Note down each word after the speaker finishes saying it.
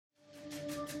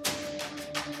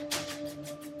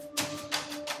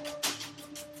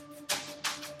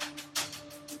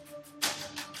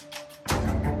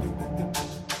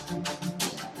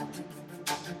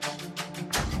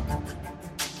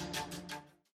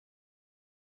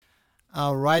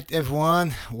All right,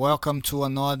 everyone. Welcome to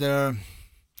another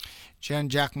Jean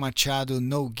Jacques Machado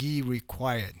No Gi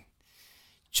Required.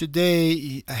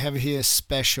 Today, I have here a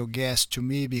special guest to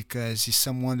me because he's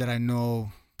someone that I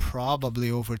know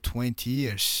probably over 20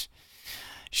 years.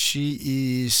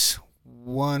 She is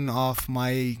one of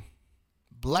my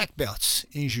black belts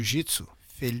in Jiu Jitsu,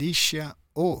 Felicia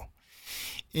O.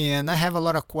 And I have a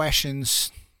lot of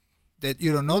questions that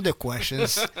you don't know the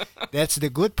questions. That's the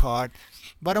good part.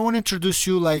 But I want to introduce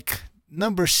you like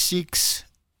number six,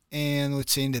 and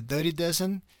let's say in the Dirty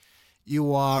Dozen,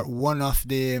 you are one of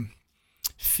the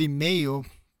female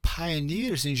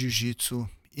pioneers in Jiu Jitsu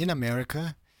in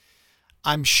America.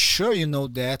 I'm sure you know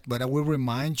that, but I will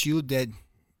remind you that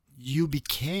you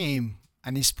became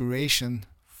an inspiration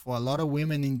for a lot of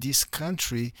women in this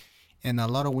country and a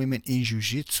lot of women in Jiu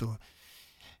Jitsu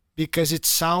because it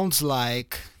sounds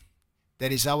like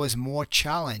there is always more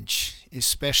challenge,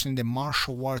 especially in the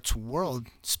martial arts world,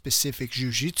 specific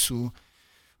jiu-jitsu,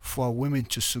 for women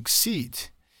to succeed.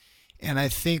 And I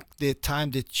think the time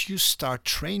that you start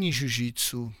training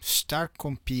jiu-jitsu, start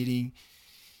competing,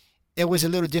 it was a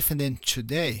little different than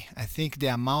today. I think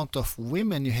the amount of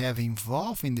women you have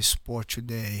involved in the sport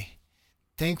today,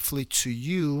 thankfully to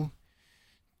you,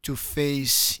 to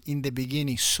face in the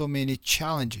beginning so many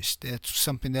challenges. That's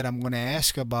something that I'm going to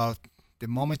ask about the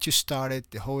moment you started,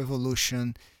 the whole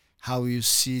evolution, how you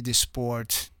see the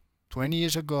sport 20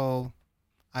 years ago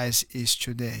as is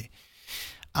today.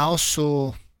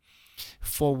 Also,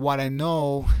 for what I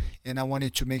know, and I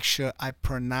wanted to make sure I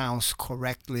pronounce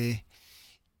correctly,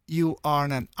 you are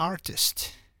an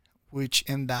artist, which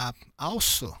end up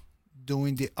also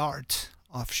doing the art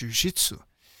of jiu-jitsu.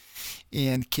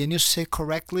 And can you say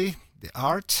correctly the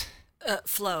art?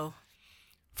 Flow.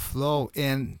 Flow.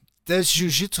 And does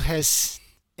jiu-jitsu has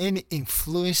any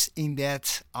influence in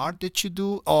that art that you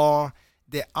do, or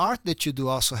the art that you do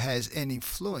also has any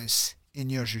influence in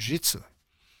your jiu-jitsu?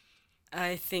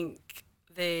 I think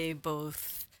they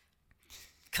both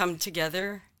come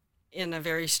together in a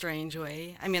very strange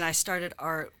way. I mean, I started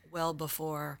art well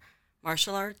before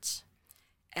martial arts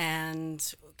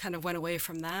and kind of went away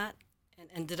from that and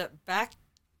ended up back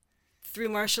through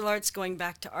martial arts, going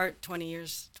back to art 20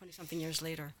 years, 20 something years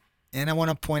later. And I want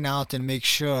to point out and make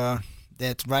sure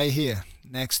that right here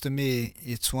next to me,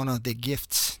 it's one of the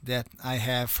gifts that I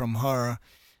have from her.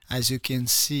 As you can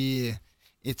see,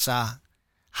 it's a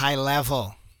high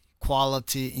level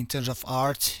quality in terms of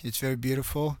art. It's very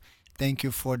beautiful. Thank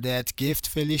you for that gift,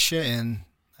 Felicia. And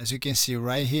as you can see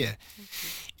right here,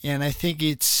 and I think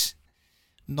it's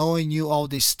knowing you all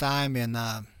this time and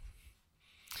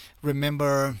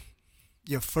remember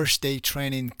your first day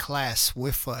training class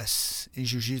with us in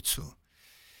Jiu Jitsu.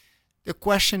 The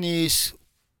question is,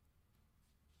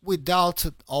 without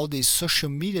all this social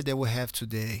media that we have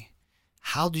today,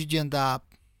 how did you end up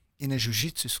in a Jiu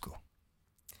Jitsu school?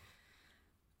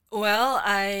 Well,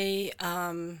 I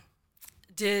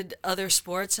did other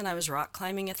sports and I was rock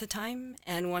climbing at the time.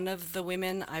 And one of the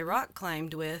women I rock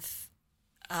climbed with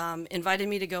invited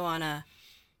me to go on a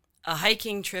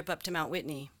hiking trip up to Mount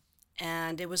Whitney.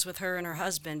 And it was with her and her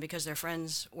husband because their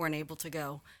friends weren't able to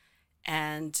go.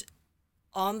 And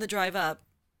on the drive up,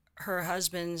 her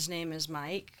husband's name is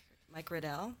Mike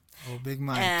Riddell, Oh, Big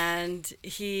Mike. and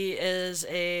he is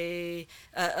a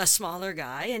smaller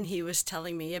guy, and he was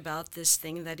telling me about this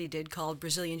thing that he did called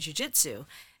Brazilian Jiu Jitsu,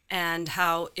 and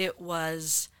how it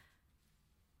was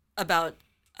about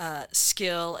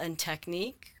skill and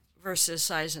technique versus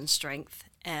size and strength.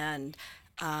 And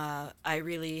I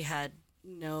really had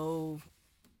no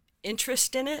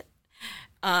interest in it.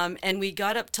 And we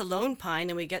got up to Lone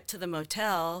Pine and we get to the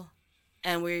motel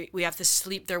and we have to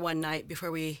sleep there one night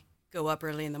before we go up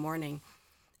early in the morning.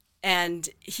 And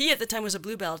he at the time was a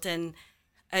blue belt. And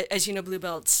as you know, blue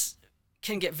belts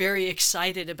can get very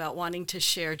excited about wanting to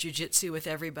share jujitsu with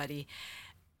everybody.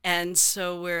 And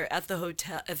so we're at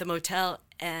the motel,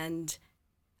 and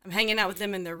I'm hanging out with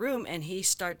them in their room, and he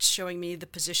starts showing me the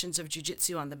positions of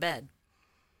jujitsu on the bed.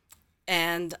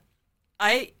 And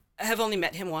I have only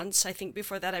met him once. I think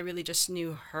before that, I really just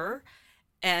knew her.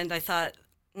 And I thought,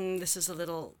 this is a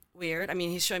little weird. I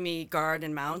mean, he's showing me guard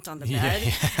and mount on the bed.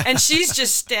 Yeah. And she's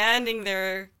just standing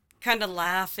there kind of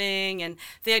laughing. And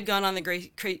they had gone on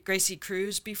the Gracie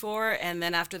cruise before. And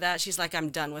then after that, she's like,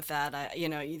 I'm done with that.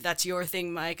 That's your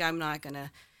thing, Mike. I'm not going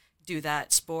to do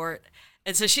that sport.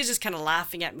 And so she's just kind of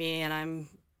laughing at me. And I'm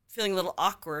feeling a little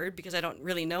awkward because I don't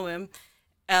really know him.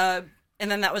 And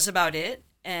then that was about it.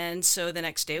 And so the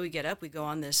next day we get up, we go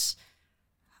on this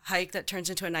hike that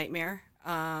turns into a nightmare.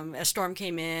 A storm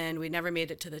came in. We never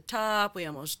made it to the top. We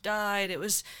almost died. It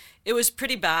was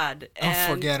pretty bad.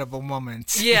 And Unforgettable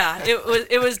moments. yeah,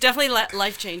 it was definitely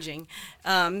life changing.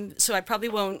 So I probably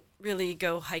won't really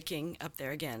go hiking up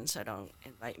there again. So don't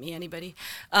invite me, anybody.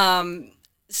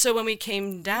 So when we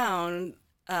came down,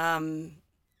 a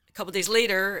couple days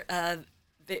later,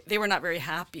 they were not very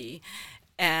happy,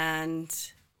 and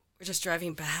we're just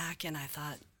driving back, and I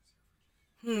thought,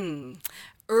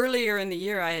 earlier in the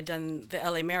year I had done the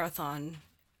LA Marathon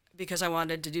because I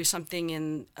wanted to do something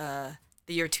in the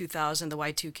year 2000, the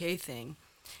Y2K thing,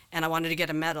 and I wanted to get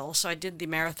a medal. So I did the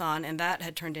marathon, and that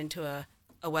had turned into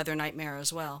a weather nightmare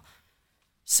as well.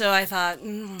 So I thought,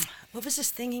 what was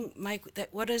this thing, Mike?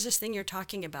 What is this thing you're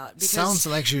talking about? Because, Sounds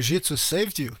like jiu-jitsu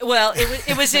saved you. well,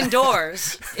 it was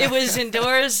indoors. It was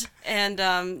indoors, and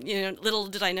little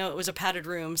did I know it was a padded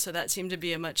room, so that seemed to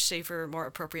be a much safer, more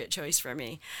appropriate choice for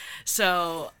me.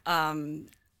 So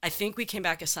I think we came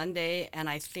back a Sunday, and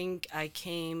I think I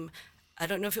came. I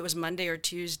don't know if it was Monday or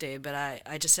Tuesday, but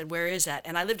I just said, "Where is that?"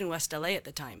 And I lived in West LA at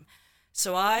the time,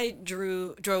 so I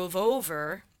drove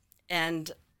over,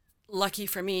 and lucky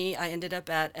for me, I ended up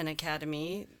at an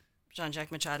academy, Jean-Jacques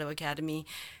Machado Academy,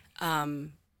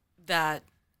 that,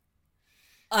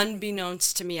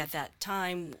 unbeknownst to me at that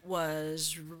time,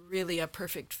 was really a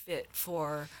perfect fit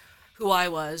for who I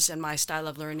was and my style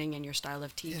of learning and your style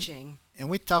of teaching. And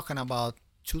we're talking about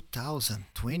 2000,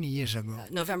 20 years ago.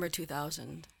 November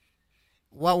 2000.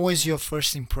 What was your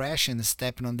first impression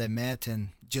stepping on the mat and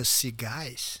just see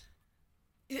guys?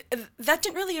 That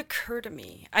didn't really occur to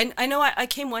me. I know I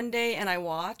came one day and I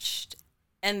watched,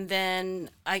 and then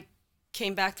I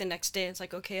came back the next day. It's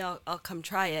like, okay, I'll come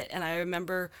try it. And I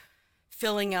remember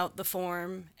filling out the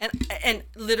form, and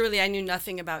literally I knew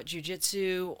nothing about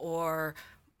jiu-jitsu or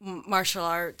martial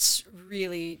arts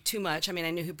really too much. I mean,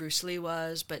 I knew who Bruce Lee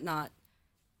was, but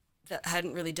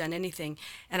hadn't really done anything.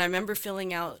 And I remember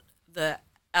filling out the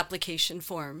application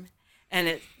form,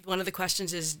 and one of the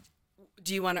questions is,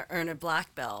 do you want to earn a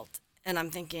black belt? And I'm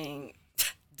thinking,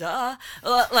 duh.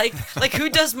 Like who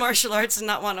does martial arts and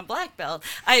not want a black belt?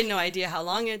 I had no idea how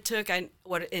long it took,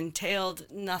 what it entailed,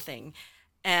 nothing.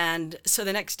 And so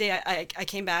the next day I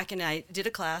came back and I did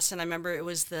a class, and I remember it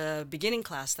was the beginning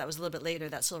class that was a little bit later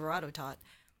that Silverado taught.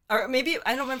 Or maybe,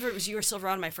 I don't remember if it was you or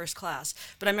Silverado in my first class,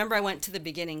 but I remember I went to the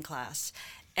beginning class.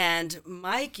 And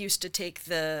Mike used to take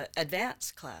the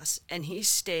advanced class, and he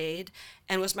stayed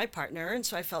and was my partner, and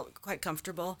so I felt quite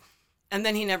comfortable. And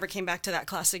then he never came back to that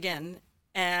class again.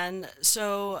 And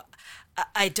so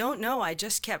I don't know, I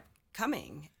just kept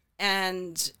coming.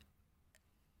 And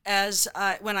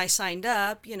when I signed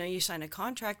up, you sign a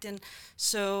contract, and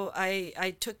so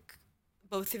I took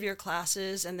both of your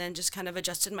classes and then just kind of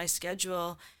adjusted my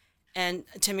schedule. And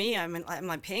to me, I'm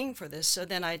like paying for this, so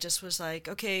then I just was like,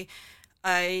 okay,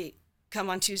 I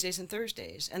come on Tuesdays and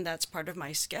Thursdays, and that's part of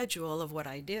my schedule of what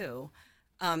I do.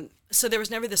 So there was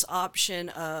never this option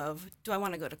of, do I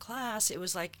want to go to class? It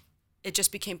was like, it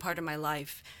just became part of my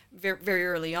life very, very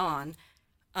early on.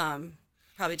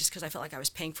 Probably just because I felt like I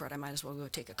was paying for it, I might as well go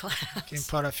take a class. Became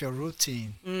part of your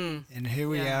routine. And here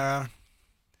we are,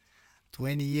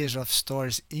 20 years of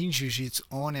stories in jiu-jitsu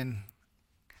on and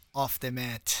off the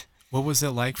mat. What was it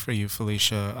like for you,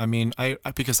 Felicia? I mean, I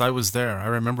because I was there. I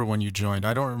remember when you joined.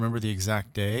 I don't remember the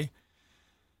exact day,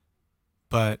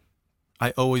 but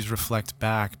I always reflect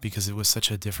back because it was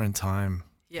such a different time.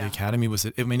 Yeah. The academy was.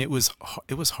 I mean, it was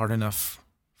hard enough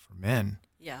for men.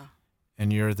 Yeah.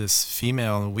 And you're this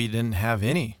female, and we didn't have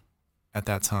any at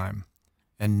that time.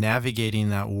 And navigating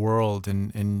that world,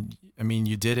 and I mean,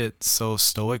 you did it so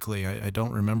stoically. I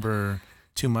don't remember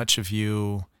too much of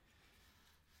you.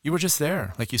 You were just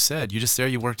there, like you said. You just there.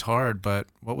 You worked hard, but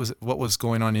what was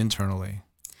going on internally?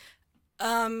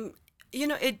 I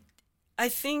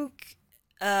think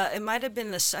it might have been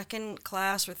the second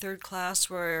class or third class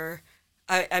where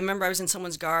I remember I was in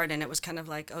someone's guard, and it was kind of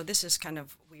like, oh, this is kind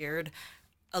of weird,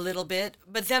 a little bit.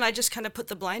 But then I just kind of put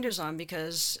the blinders on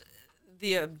because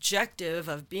the objective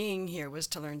of being here was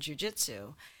to learn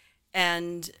jiu-jitsu,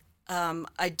 and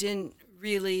I didn't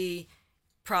really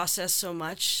process so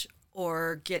much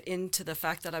or get into the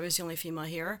fact that I was the only female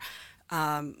here.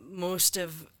 Most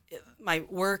of my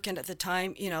work, and at the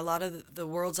time, a lot of the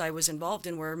worlds I was involved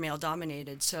in were male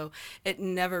dominated. So it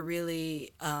never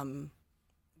really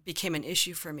became an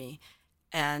issue for me.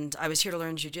 And I was here to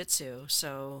learn jiu-jitsu.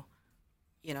 So,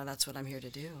 that's what I'm here to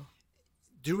do.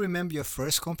 Do you remember your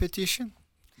first competition?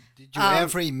 Did you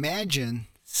ever imagine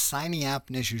signing up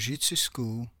in a jiu-jitsu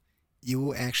school you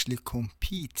will actually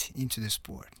compete into the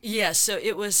sport? Yes, so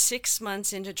it was 6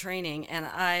 months into training, and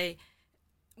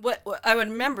what I would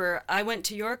remember, I went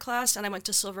to your class and I went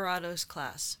to Silverado's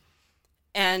class.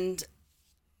 And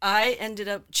I ended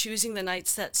up choosing the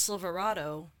nights that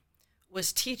Silverado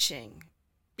was teaching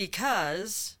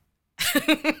because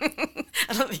I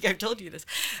don't think I've told you this.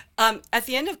 At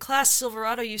the end of class,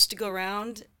 Silverado used to go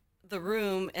around the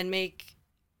room and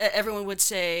everyone would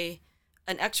say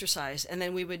an exercise, and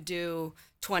then we would do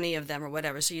 20 of them or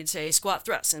whatever. So you'd say squat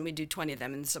thrusts, and we'd do 20 of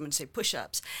them, and someone would say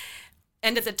push-ups.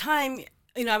 And at the time,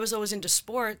 I was always into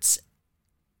sports,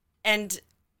 and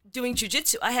doing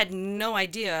jujitsu, I had no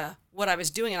idea what I was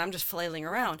doing, and I'm just flailing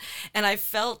around. And I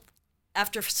felt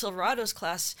after Silverado's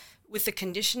class, with the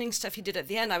conditioning stuff he did at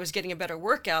the end, I was getting a better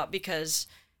workout because,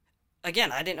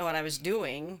 again, I didn't know what I was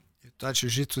doing. You thought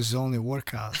jiu-jitsu was the only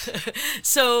workout.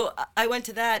 So I went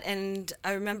to that, and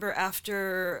I remember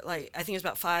after, I think it was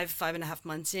about 5.5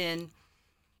 months in,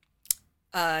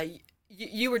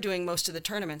 you were doing most of the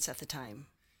tournaments at the time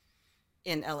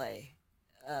in LA.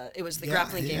 It was the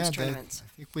grappling games tournaments.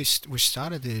 I think we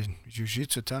started the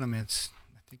jiu-jitsu tournaments.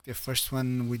 I think the first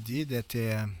one we did at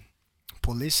the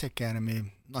Police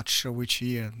Academy, not sure which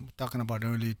year, we're talking about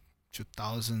early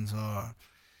 2000s,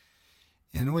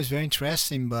 and it was very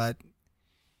interesting. But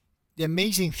the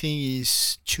amazing thing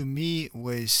is, to me,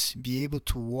 was be able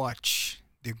to watch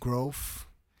the growth.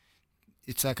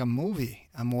 It's like a movie.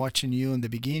 I'm watching you in the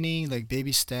beginning, like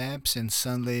baby steps, and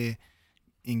suddenly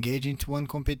engage into one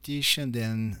competition,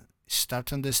 then start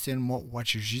to understand what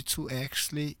jiu-jitsu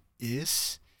actually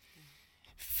is,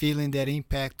 feeling that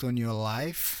impact on your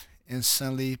life, and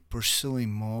suddenly pursuing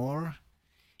more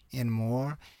and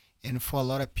more. And for a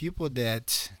lot of people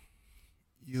that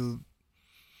you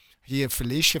hear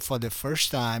Felicia for the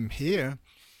first time here,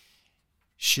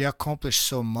 she accomplished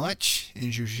so much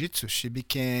in jiu-jitsu. She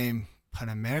became Pan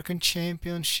American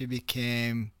champion. She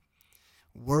became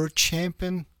world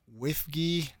champion with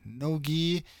gi, no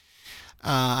gi.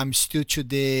 I'm still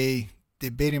today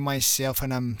debating myself,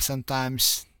 and I'm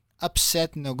sometimes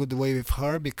upset in a good way with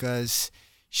her because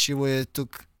she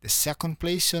took the second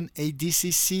place on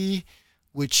ADCC,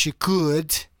 which she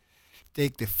could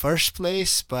take the first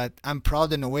place, but I'm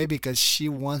proud in a way because she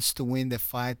wants to win the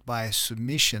fight by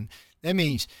submission. That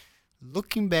means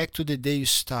looking back to the day you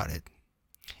started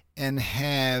and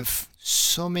have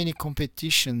so many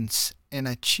competitions and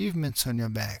achievements on your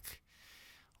back,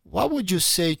 what would you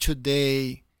say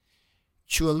today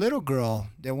to a little girl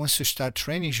that wants to start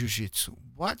training jiu-jitsu?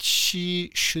 What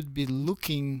she should be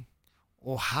looking,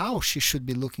 or how she should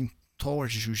be looking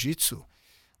towards jiu-jitsu?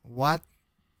 What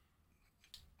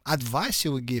advice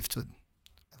you would give to a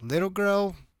little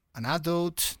girl, an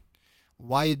adult?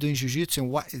 Why you're doing jiu-jitsu,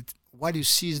 and what you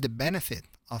see is the benefit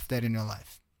of that in your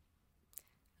life?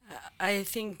 I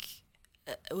think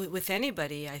with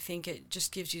anybody, I think it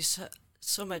just gives you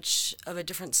so much of a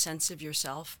different sense of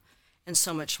yourself and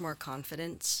so much more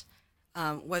confidence,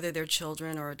 whether they're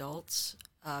children or adults,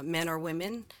 men or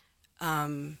women.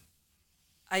 I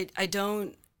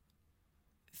don't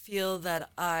feel that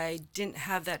I didn't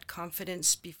have that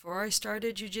confidence before I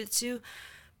started jiu-jitsu,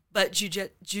 but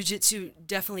jiu-jitsu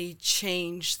definitely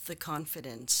changed the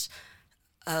confidence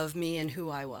of me and who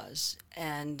I was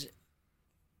and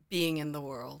being in the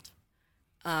world.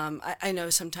 I know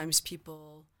sometimes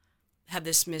people have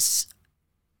this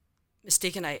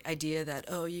mistaken idea that,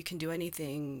 oh, you can do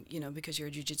anything, because you're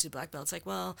a jiu-jitsu black belt. It's like,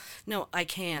 well, no, I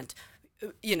can't.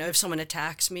 If someone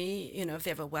attacks me, if they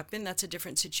have a weapon, that's a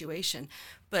different situation.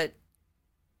 But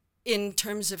in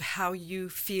terms of how you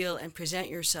feel and present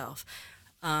yourself,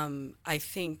 I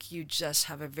think you just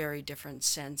have a very different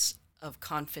sense of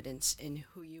confidence in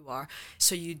who you are.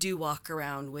 So you do walk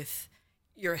around with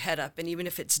your head up, and even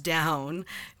if it's down,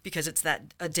 because it's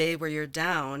a day where you're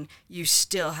down, you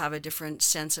still have a different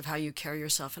sense of how you carry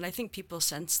yourself. And I think people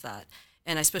sense that.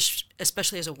 And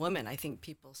especially as a woman, I think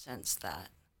people sense that.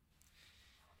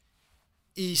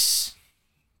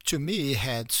 To me, it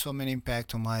had so many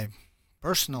impact on my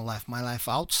personal life, my life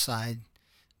outside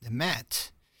the mat.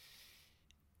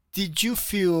 Did you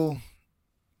feel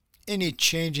any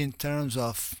change in terms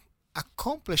of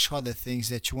accomplish other things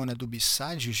that you want to do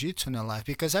besides jiu-jitsu in your life?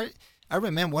 Because I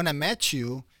remember when I met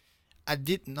you, I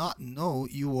did not know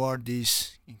you are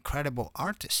this incredible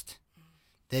artist,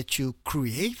 that you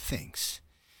create things.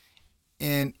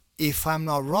 And if I'm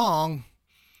not wrong,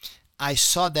 I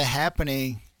saw that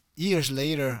happening years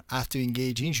later after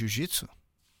engaging in jiu-jitsu.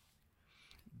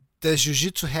 Does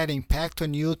jiu-jitsu had impact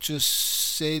on you to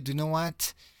say, do you know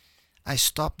what? I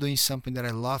stopped doing something that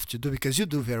I love to do, because you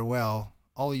do very well,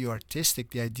 all your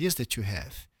artistic, the ideas that you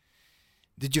have.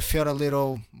 Did you feel a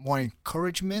little more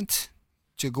encouragement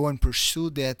to go and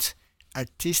pursue that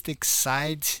artistic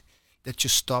side that you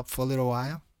stopped for a little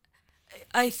while?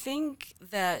 I think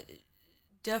that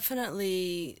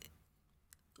definitely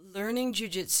learning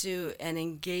jujitsu and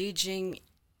engaging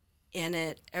in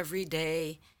it every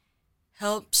day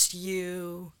helps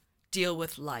you deal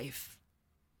with life.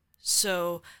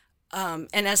 So, and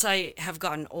as I have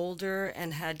gotten older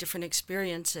and had different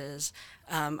experiences,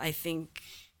 I think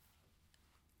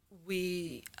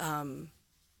we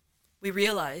we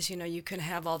realize, you can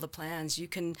have all the plans. You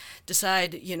can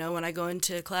decide, when I go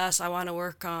into class, I want to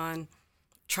work on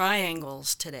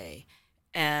triangles today,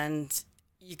 and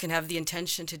you can have the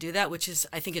intention to do that, which is,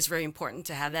 I think, is very important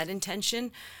to have that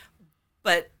intention.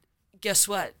 But guess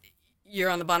what?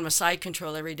 You're on the bottom of side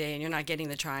control every day and you're not getting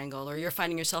the triangle, or you're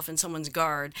finding yourself in someone's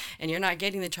guard and you're not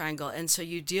getting the triangle. And so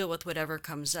you deal with whatever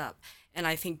comes up. And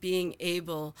I think being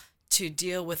able to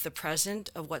deal with the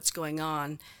present of what's going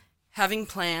on, having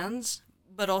plans,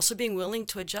 but also being willing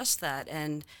to adjust that.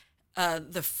 And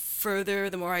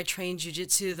the more I train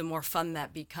jujitsu, the more fun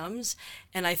that becomes.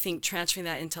 And I think transferring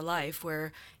that into life,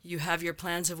 where you have your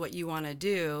plans of what you want to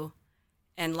do,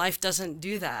 and life doesn't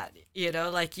do that.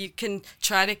 Like, you can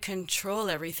try to control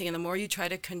everything, and the more you try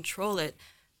to control it,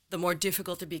 the more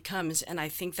difficult it becomes. And I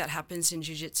think that happens in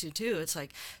jiu-jitsu too. It's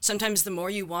like, sometimes the more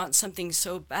you want something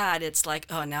so bad, it's like,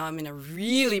 oh, now I'm in a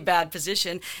really bad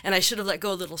position and I should have let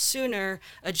go a little sooner,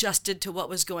 adjusted to what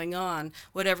was going on,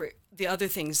 whatever the other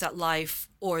things that life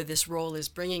or this role is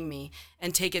bringing me,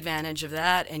 and take advantage of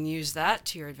that and use that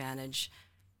to your advantage,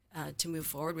 to move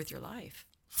forward with your life.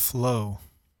 Flow.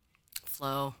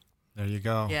 There you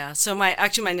go. Yeah. So my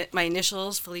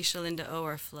initials, Felicia Linda O,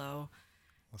 are Flow.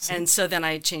 And so then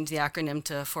I changed the acronym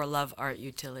to For Love, Art,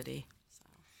 Utility. So.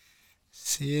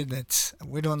 See,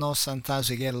 we don't know. Sometimes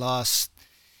we get lost.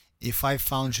 If I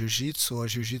found jiu-jitsu or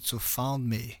jiu-jitsu found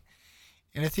me.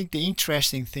 And I think the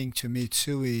interesting thing to me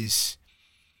too is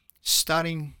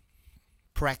starting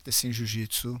practicing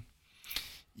jiu-jitsu.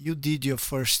 You did your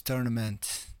first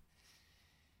tournament.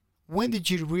 When did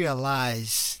you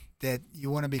realize that you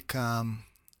want to become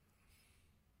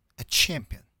a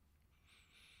champion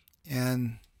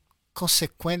and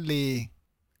consequently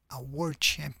a world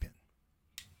champion?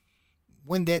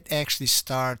 When that actually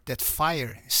that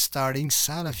fire start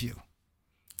inside of you?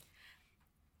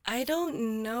 I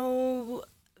don't know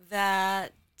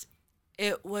that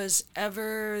it was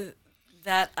ever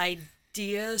that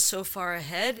idea so far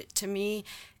ahead. To me,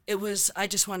 it was, I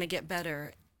just want to get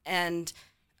better. And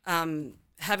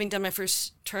having done my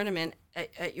first tournament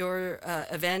at your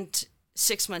event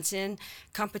 6 months in,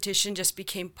 competition just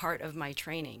became part of my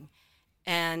training.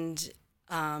 And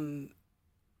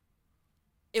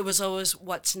it was always,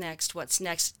 what's next? In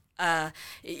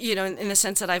the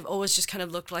sense that I've always just kind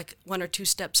of looked like 1 or 2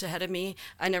 steps ahead of me.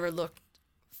 I never looked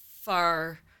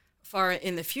far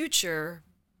in the future,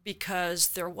 because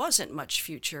there wasn't much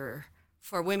future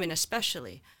for women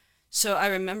especially. So I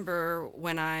remember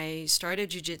when I started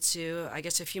jiu-jitsu, I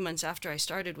guess a few months after I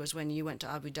started was when you went to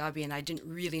Abu Dhabi, and I didn't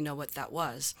really know what that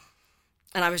was.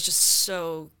 And I was just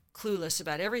so clueless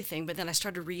about everything. But then I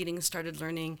started reading, started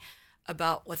learning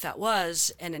about what that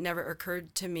was, and it never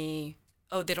occurred to me,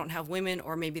 oh, they don't have women,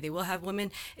 or maybe they will have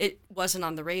women. It wasn't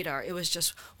on the radar. It was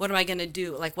just, what am I going to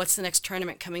do? Like, what's the next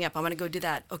tournament coming up? I want to go do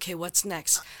that. Okay, what's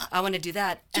next? I want to do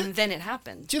that. And then it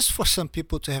happened. Just for some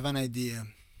people to have an idea,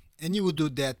 and you will do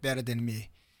that better than me.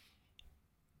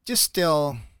 Just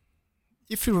tell,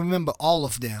 if you remember all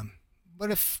of them, but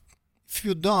if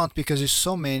you don't, because there's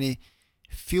so many,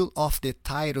 fill off the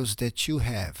titles that you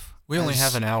have. We only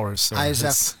have an hour, so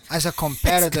as a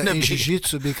competitor in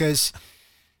jiu-jitsu, because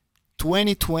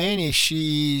 2020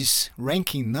 she's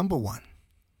ranking number 1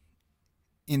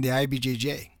 in the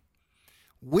IBJJ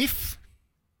with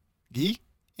gi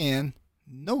and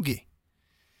no gi.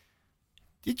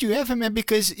 Did you ever, man?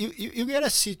 Because you gotta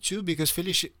see too, because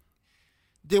Felicia,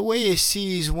 the way I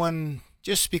see is, one,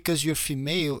 just because you're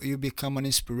female, you become an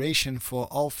inspiration for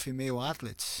all female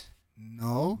athletes.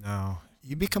 No.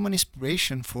 You become an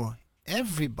inspiration for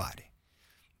everybody,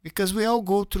 because we all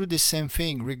go through the same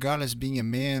thing, regardless being a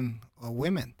man or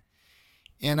women.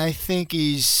 And I think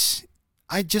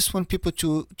I just want people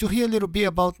to hear a little bit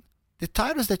about the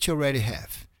titles that you already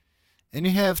have. And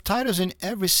you have titles in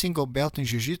every single belt in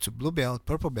jiu-jitsu: blue belt,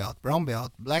 purple belt, brown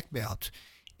belt, black belt,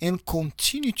 and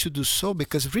continue to do so,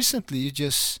 because recently you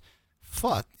just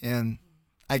fought and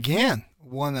again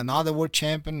won another world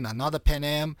champion, another Pan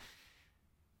Am.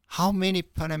 How many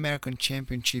Pan American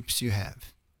championships do you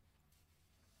have?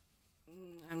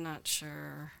 I'm not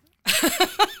sure.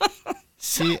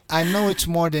 See, I know it's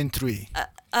more than 3.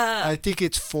 I think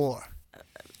it's 4.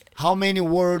 How many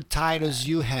world titles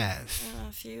you have?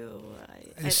 A few.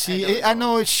 I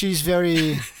know she's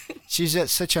very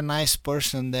She's such a nice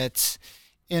person that,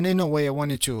 and in a way, I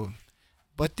wanted to.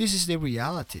 But this is the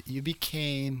reality. You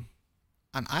became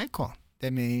an icon. I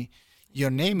mean, your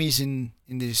name is in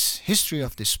this history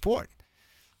of the sport.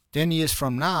 10 years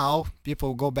from now,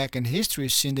 people go back in history,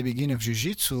 seeing the beginning of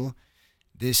Jiu-Jitsu,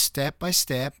 this step by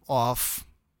step of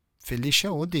Felicia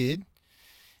who did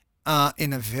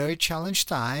in a very challenged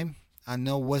time. I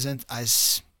know it wasn't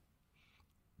as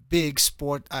big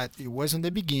sport as it was in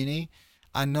the beginning.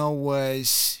 I know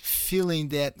was feeling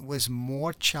that was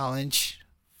more challenge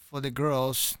for the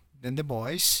girls than the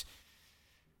boys.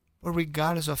 But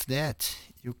regardless of that,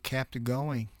 you kept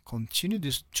going, continue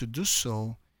to do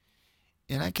so.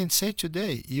 And I can say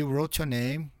today, you wrote your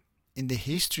name in the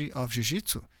history of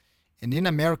Jiu-Jitsu. And in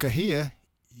America here,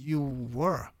 you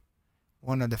were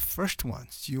one of the first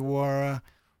ones. You were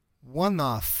one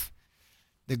of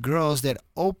the girls that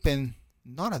opened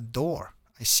not a door,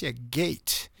 I see a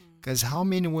gate. Because how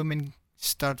many women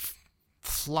start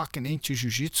flocking into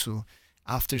Jiu-Jitsu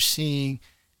after seeing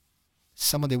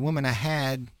some of the women I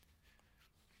had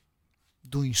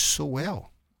doing so well?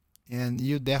 And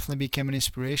you definitely became an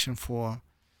inspiration for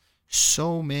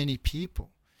so many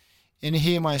people. And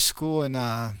here in my school, and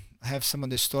I have some of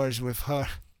the stories with her.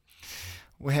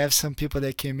 We have some people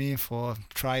that came in for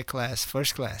tri-class,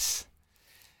 first class.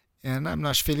 And I'm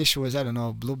not sure, Felicia was, I don't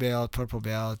know, blue belt, purple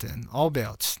belt, and all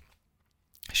belts.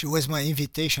 She was my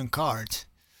invitation card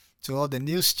to all the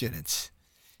new students.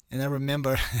 And I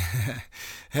remember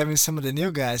having some of the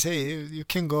new guys, hey, you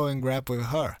can go and grab with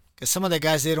her. Because some of the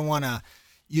guys, they don't want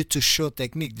you to show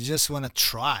technique. They just want to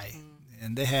try.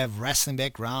 And they have wrestling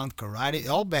background, karate,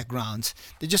 all backgrounds.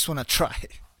 They just want to try.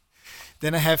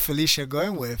 Then I have Felicia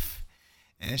going with,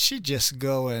 and she just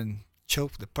go and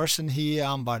choke the person here,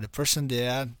 armbar the person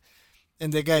there.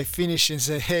 And the guy finish and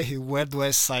say, hey, where do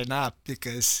I sign up?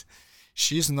 Because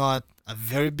she's not a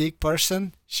very big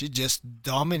person. She just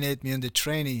dominated me in the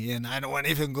training, and I don't want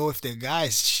to even go with the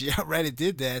guys. She already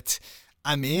did that.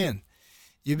 I'm in.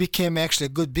 You became actually a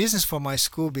good business for my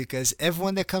school because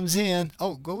everyone that comes in,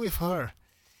 oh, go with her.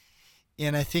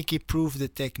 And I think it proved the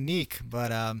technique,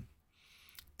 but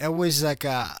it was like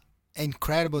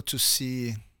incredible to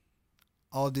see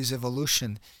all this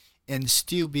evolution and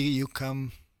still be you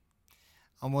come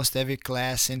almost every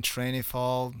class and training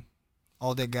for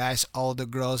all the guys, all the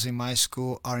girls in my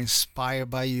school are inspired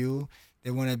by you. They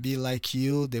want to be like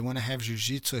you. They want to have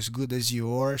jiu-jitsu as good as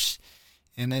yours.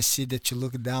 And I see that you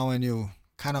look down and you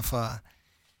kind of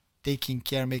taking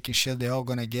care, making sure they're all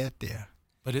going to get there.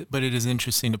 But it is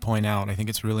interesting to point out, I think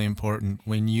it's really important,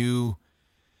 when you,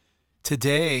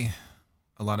 today,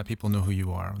 a lot of people know who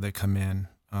you are. They come in.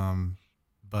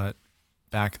 But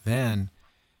back then,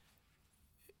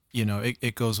 you know,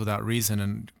 it goes without reason.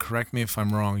 And correct me if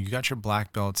I'm wrong, you got your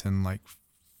black belt in like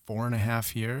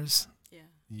 4.5 years? Yeah.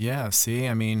 Yeah, see,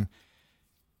 I mean,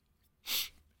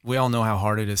 we all know how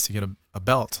hard it is to get a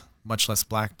belt, much less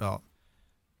black belt.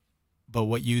 But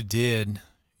what you did,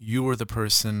 you were the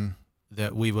person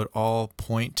that we would all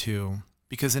point to,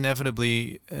 because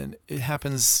inevitably, and it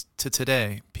happens to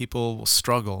today, people will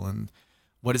struggle, and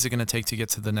what is it going to take to get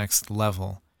to the next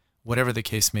level, whatever the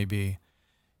case may be.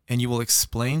 And you will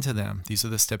explain to them, these are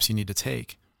the steps you need to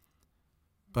take.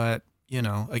 But, you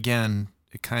know, again,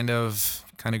 it kind of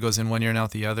goes in one ear and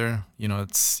out the other. You know,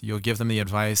 you'll give them the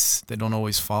advice, they don't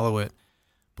always follow it.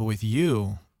 But with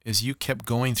you, is you kept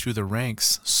going through the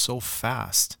ranks so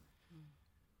fast,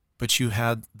 but you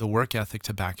had the work ethic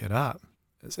to back it up.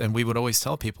 And we would always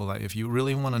tell people that if you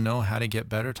really want to know how to get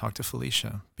better, talk to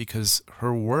Felicia, because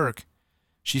her work,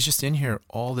 she's just in here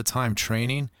all the time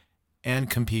training and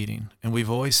competing. And we've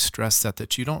always stressed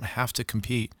that you don't have to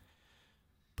compete,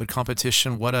 but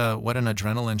competition, what an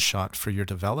adrenaline shot for your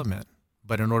development.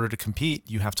 But in order to compete,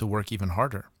 you have to work even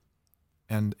harder.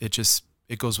 And it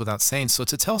goes without saying. So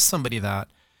to tell somebody that,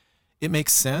 it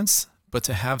makes sense, but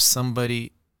to have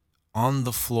somebody on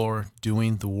the floor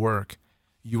doing the work,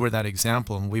 you were that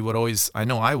example. And we would always, I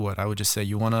would just say,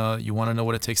 you want to know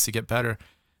what it takes to get better?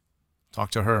 Talk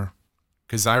to her.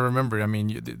 Because I remember, I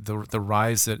mean, the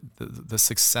rise, the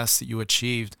success that you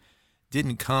achieved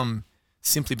didn't come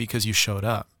simply because you showed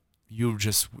up.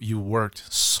 You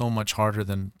worked so much harder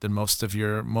than most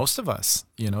of us,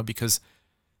 you know, because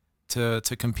to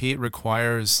compete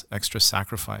requires extra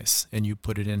sacrifice, and you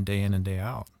put it in and day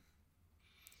out.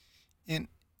 And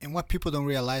what people don't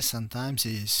realize sometimes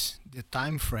is the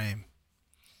time frame.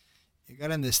 You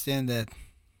gotta understand that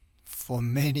for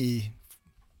many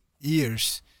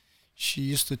years, she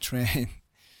used to train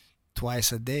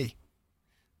twice a day.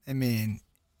 I mean,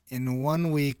 in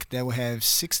 1 week that we have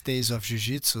 6 days of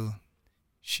jiu-jitsu,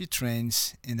 she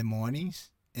trains in the mornings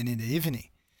and in the evening.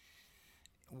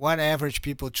 what average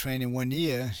people train in 1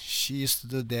 year, she used to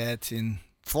do that in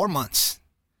 4 months.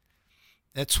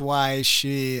 That's why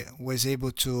she was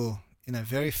able to, in a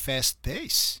very fast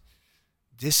pace,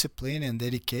 discipline and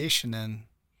dedication,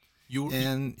 You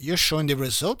and you're showing the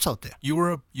results out there. you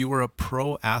were a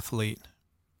pro athlete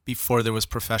before there was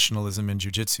professionalism in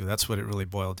jiu-jitsu. That's what it really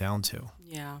boiled down to.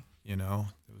 Yeah.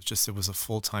 It was a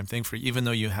full-time thing for you. Even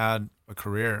though you had a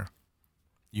career,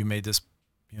 you made this,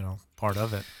 part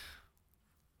of it.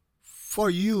 For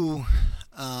you,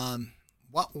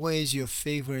 what was your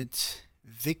favorite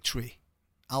victory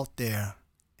out there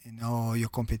in all your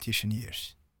competition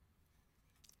years?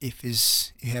 If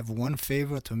you have one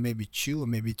favorite, or maybe two, or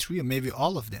maybe three, or maybe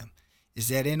all of them, is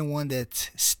there anyone that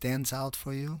stands out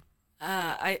for you?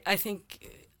 I think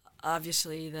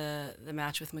obviously the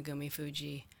match with Megumi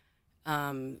Fuji,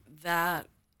 that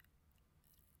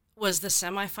was the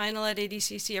semifinal at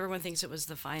ADCC. Everyone thinks it was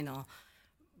the final,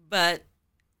 but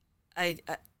I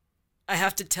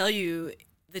have to tell you,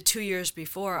 the 2 years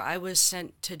before, I was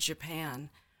sent to Japan,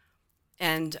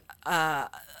 and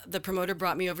the promoter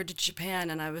brought me over to Japan,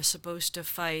 and I was supposed to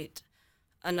fight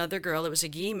another girl. It was a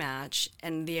gi match,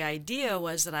 and the idea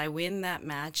was that I win that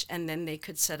match, and then they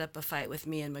could set up a fight with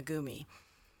me and Megumi,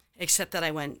 except that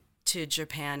I went to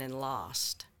Japan and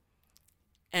lost.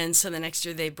 And so the next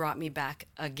year they brought me back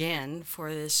again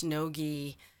for this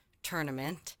no-gi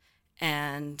tournament,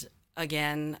 and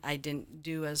again I didn't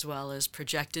do as well as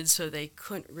projected, so they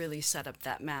couldn't really set up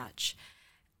that match.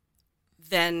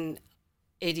 Then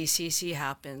ADCC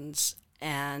happens,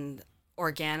 and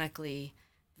organically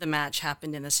the match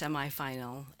happened in the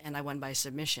semifinal, and I won by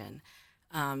submission.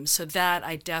 So that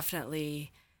I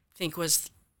definitely think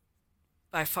was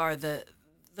by far the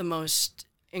most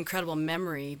incredible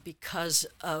memory, because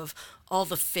of all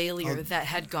the failure that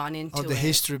had gone into it. The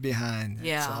history behind.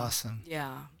 Yeah. It's awesome.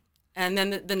 Yeah. And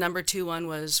then the number two one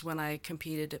was when I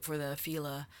competed for the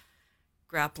FILA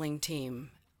grappling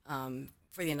team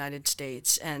for the United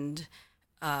States. And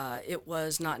it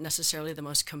was not necessarily the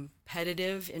most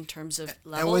competitive in terms of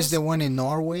levels. That was the one in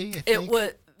Norway, I think? It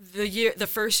was the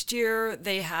first year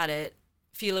they had it,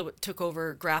 FILA took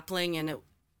over grappling, and it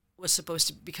was supposed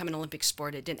to become an Olympic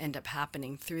sport. It didn't end up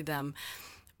happening through them,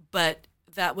 but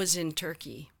that was in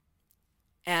Turkey.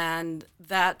 And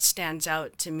that stands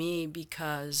out to me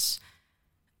because,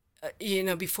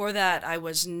 before that I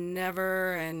was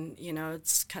never, and,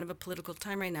 it's kind of a political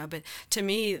time right now, but to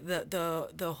me,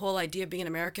 the whole idea of being an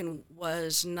American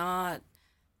was not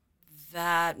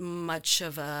that much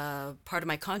of a part of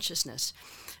my consciousness.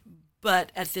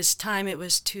 But at this time, it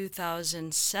was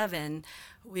 2007,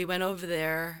 we went over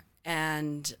there,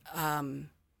 and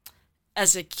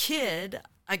as a kid,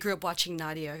 I grew up watching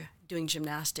Nadia doing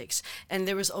gymnastics, and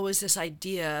there was always this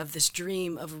idea of this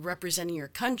dream of representing your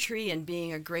country and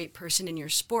being a great person in your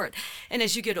sport. And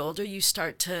as you get older, you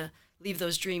start to leave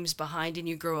those dreams behind, and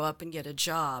you grow up and get a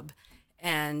job.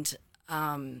 And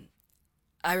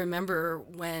I remember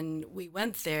when we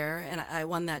went there, and I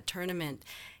won that tournament,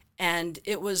 and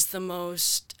it was the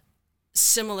most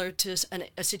similar to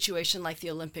a situation like the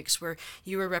Olympics, where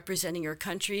you were representing your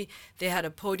country. They had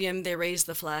a podium, they raised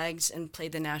the flags and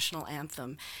played the national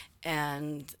anthem.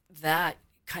 And that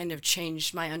kind of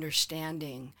changed my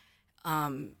understanding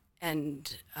of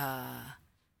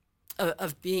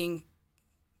being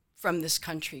from this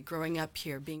country, growing up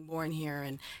here, being born here,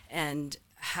 and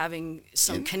having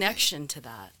some connection to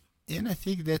that. And I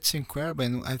think that's incredible.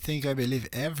 And I believe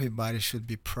everybody should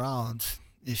be proud.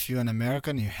 If you're an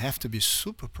American, you have to be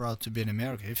super proud to be an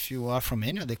American. If you are from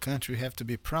any other country, you have to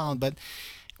be proud. But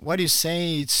what you're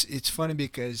saying, it's funny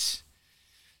because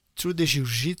through the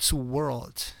jiu-jitsu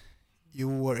world, you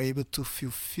were able to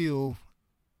fulfill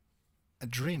a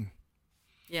dream.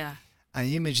 Yeah. An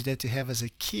image that you have as a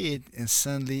kid, and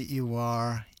suddenly you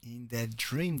are in that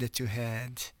dream that you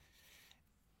had.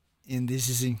 And this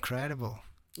is incredible.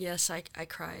 Yes, I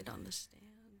cried on the stand.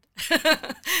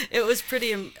 It was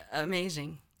pretty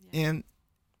amazing. Yeah.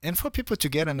 And for people to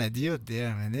get an idea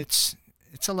there, and it's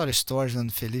a lot of stories on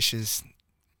Felicia's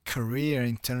career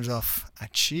in terms of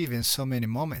achieving so many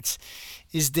moments.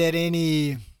 Is there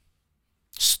any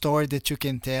story that you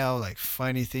can tell, like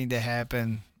funny thing that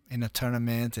happened in a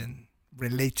tournament and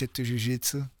related to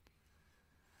jiu-jitsu?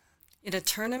 In a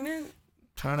tournament?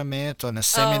 Tournament, on a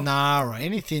seminar, or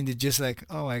anything that just like,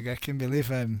 oh my God, I can't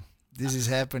believe this is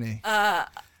happening.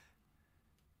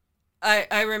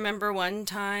 I remember one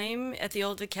time at the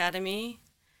old academy,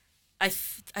 I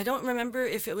don't remember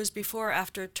if it was before or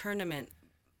after a tournament,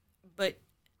 but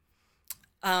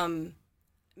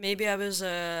maybe I was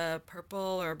a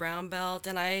purple or a brown belt,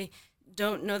 and I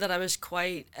don't know that I was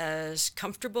quite as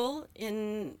comfortable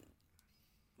in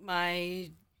my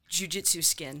jujitsu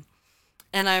skin.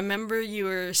 And I remember you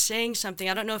were saying something.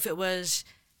 I don't know if it was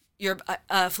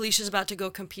Felicia's about to go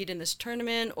compete in this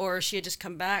tournament, or she had just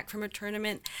come back from a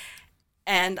tournament.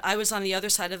 And I was on the other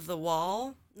side of the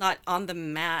wall, not on the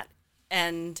mat.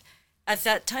 And at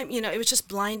that time, it was just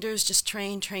blinders, just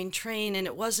train, train, train. And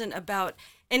it wasn't about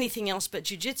anything else but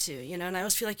jujitsu, And I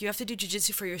always feel like you have to do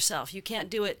jujitsu for yourself. You can't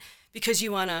do it because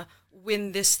you want to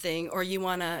win this thing or you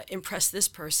want to impress this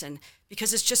person,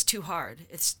 because it's just too hard.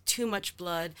 It's too much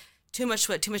blood, too much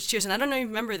sweat, too much tears. And I don't know if you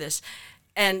remember this.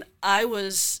 And I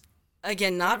was,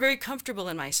 again, not very comfortable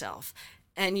in myself.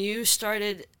 And you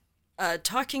started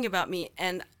talking about me,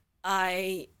 and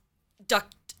I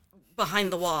ducked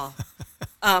behind the wall.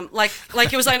 Like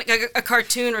it was like a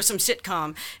cartoon or some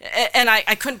sitcom. And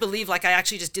I couldn't believe I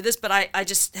actually just did this, but I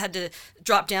just had to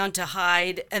drop down to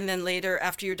hide. And then later,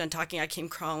 after you were done talking, I came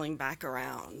crawling back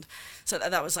around. So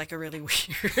that was like a really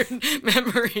weird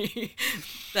memory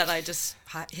that I just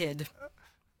hid.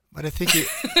 But I think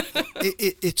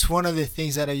it's one of the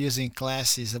things that I use in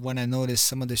classes when I notice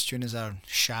some of the students are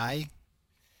shy.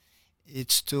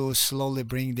 It's to slowly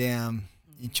bring them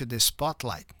into the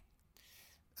spotlight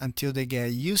until they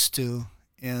get used to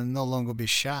and no longer be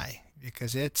shy,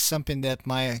 because it's something that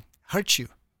might hurt you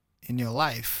in your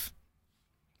life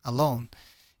alone.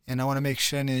 And I want to make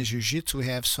sure in Jiu-Jitsu we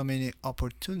have so many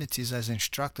opportunities as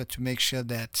instructor to make sure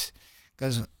that,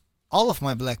 because all of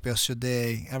my black belts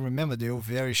today, I remember they were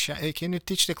very shy. Hey, can you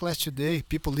teach the class today?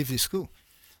 People leave the school.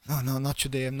 No, not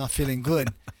today. I'm not feeling good.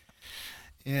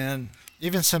 And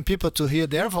even some people to hear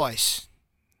their voice.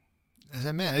 I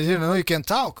said, man, I didn't know you can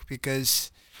talk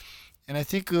because, and I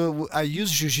think I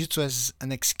use Jiu-Jitsu as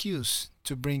an excuse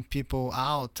to bring people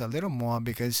out a little more,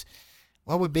 because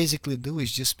what we basically do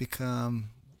is just become,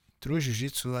 through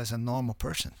Jiu-Jitsu, as a normal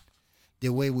person, the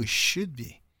way we should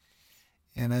be.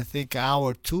 And I think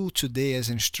our tool today as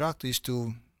instructors is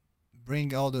to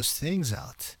bring all those things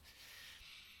out.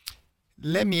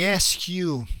 Let me ask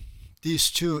you this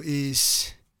too,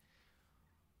 is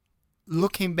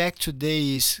looking back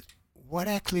today, is what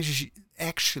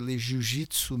actually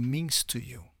Jiu-Jitsu means to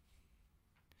you?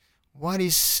 What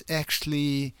is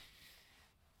actually,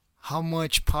 how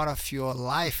much part of your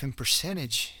life and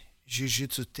percentage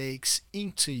Jiu-Jitsu takes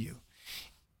into you?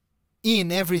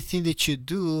 In everything that you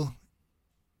do,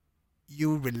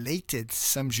 you related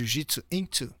some Jiu-Jitsu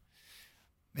into.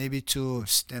 Maybe to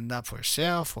stand up for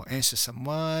yourself, or answer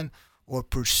someone, or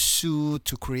pursue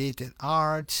to create an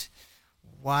art.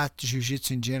 What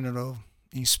Jiu-Jitsu in general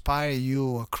inspire you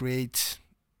or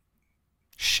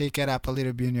shake it up a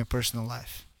little bit in your personal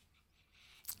life?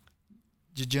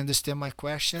 Did you understand my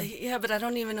question? Yeah, but I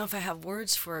don't even know if I have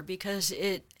words for it, because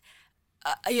it,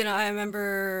 I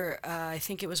remember, I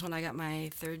think it was when I got my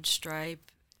third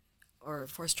stripe or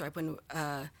fourth stripe, when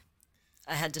I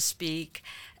had to speak.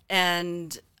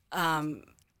 And, I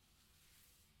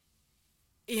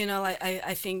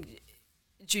think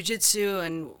Jiu-Jitsu,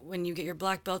 and when you get your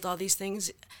black belt, all these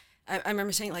things, I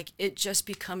remember saying, it just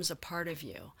becomes a part of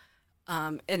you.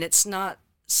 And it's not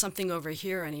something over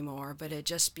here anymore, but it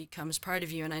just becomes part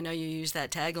of you. And I know you use that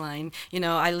tagline,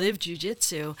 I live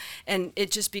Jiu-Jitsu, and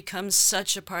it just becomes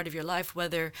such a part of your life,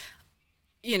 whether,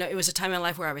 it was a time in my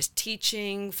life where I was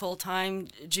teaching full-time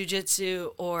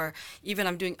Jiu-Jitsu, or even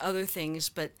I'm doing other things,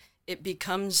 but it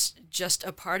becomes just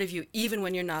a part of you, even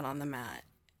when you're not on the mat.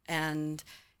 And,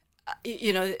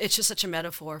 it's just such a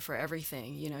metaphor for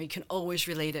everything. You can always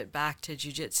relate it back to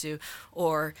Jiu-Jitsu,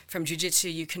 or from Jiu-Jitsu,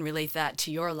 you can relate that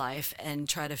to your life and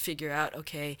try to figure out,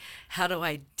 okay, how do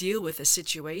I deal with a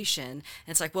situation? And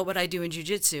it's like, what would I do in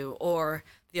Jiu-Jitsu? Or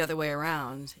the other way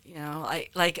around,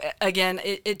 again,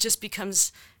 it just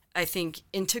becomes, I think,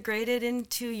 integrated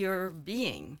into your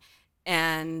being,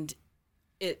 and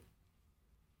it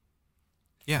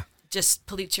just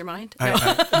pollutes your mind.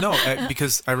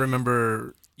 Because I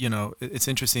remember, it's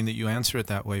interesting that you answer it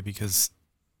that way, because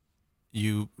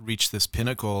you reach this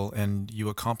pinnacle and you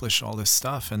accomplish all this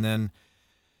stuff, and then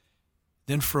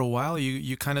for a while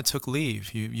you kind of took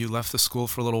leave. You left the school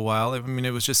for a little while. I mean,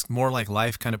 it was just more like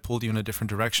life kind of pulled you in a different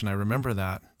direction. I remember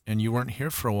that. And you weren't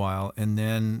here for a while, and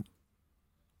then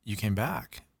you came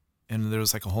back, and there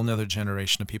was like a whole nother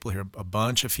generation of people here, a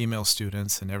bunch of female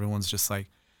students, and everyone's just like,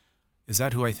 is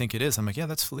that who I think it is? I'm like, yeah,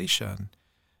 that's Felicia.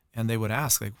 And they would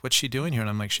ask, like, what's she doing here? And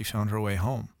I'm like, she found her way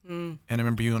home. And I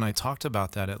remember you and I talked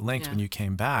about that at length when you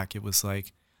came back. It was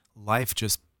like life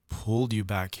just pulled you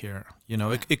back here.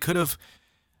 It could have,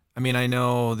 I mean, I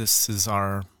know this is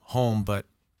our home, but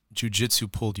Jiu-Jitsu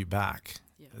pulled you back.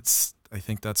 Yeah. I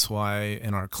think that's why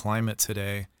in our climate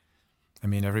today, I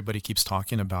mean, everybody keeps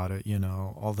talking about it,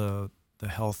 all the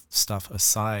health stuff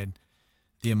aside,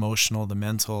 the emotional, the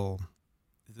mental.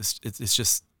 It's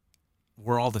just,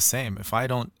 we're all the same. If I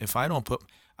don't put,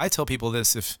 I tell people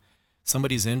this, if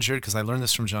somebody's injured, because I learned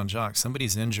this from Jean-Jacques,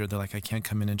 somebody's injured, they're like, I can't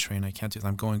come in and train, I can't do,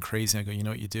 I'm going crazy. I go, you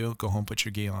know what you do? Go home, put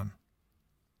your gi on.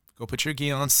 Go put your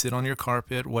gi on, sit on your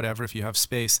carpet, whatever, if you have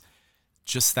space.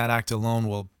 Just that act alone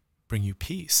will bring you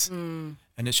peace. And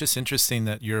it's just interesting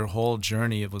that your whole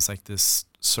journey, it was like this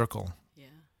circle. Yeah.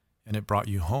 And it brought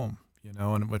you home, you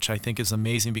know, and which I think is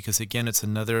amazing, because again, it's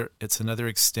another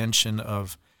extension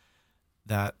of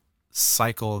that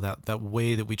cycle, that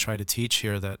way that we try to teach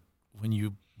here, that when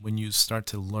you start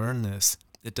to learn this,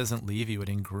 it doesn't leave you, it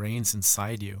ingrains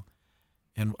inside you.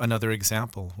 And another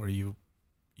example where you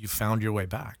found your way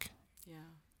back.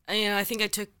 Yeah. I think I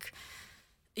took,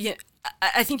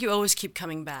 I think you always keep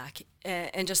coming back.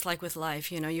 And just like with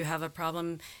life, you have a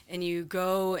problem and you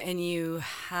go and you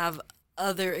have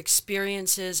other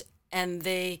experiences and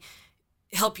they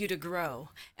help you to grow.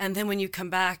 And then when you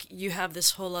come back, you have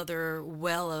this whole other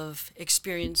well of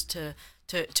experience to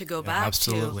go back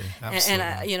absolutely, to.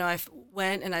 Absolutely. And I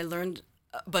went and I learned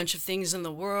a bunch of things in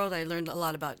the world. I learned a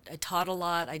lot I taught a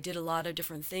lot. I did a lot of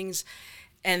different things.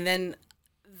 And then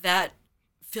that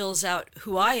fills out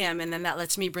who I am. And then that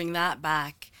lets me bring that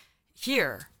back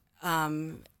here.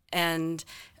 And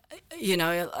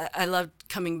I loved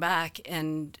coming back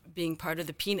and being part of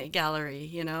the peanut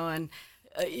gallery, and I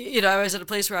was at a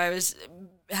place where I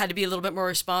had to be a little bit more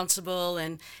responsible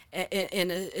and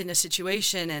in a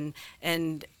situation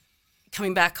and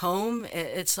coming back home,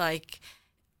 it's like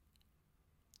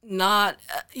not,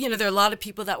 there are a lot of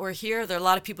people that were here. There are a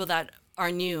lot of people that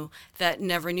are new that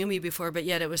never knew me before, but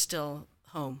yet it was still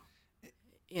home.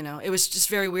 It was just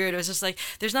very weird. It was just like,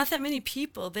 there's not that many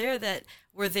people there that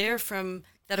were there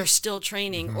that are still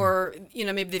training, or,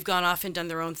 maybe they've gone off and done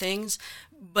their own things,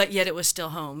 but yet it was still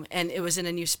home. And it was in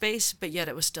a new space, but yet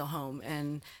it was still home.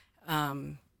 And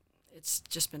it's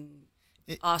just been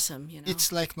awesome,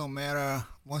 It's like no matter,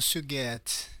 once you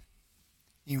get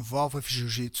involved with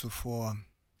Jiu-Jitsu for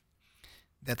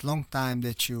that long time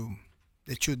that you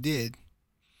did,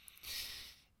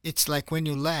 it's like when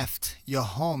you left, your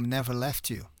home never left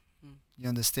you. You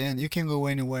understand? You can go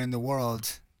anywhere in the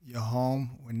world, your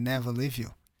home will never leave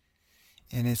you.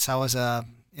 And it's always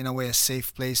in a way, a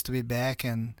safe place to be back,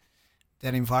 and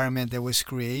that environment that was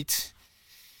created.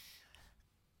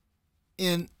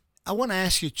 And I want to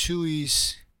ask you too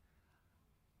is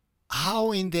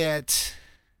how in that,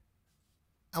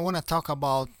 I want to talk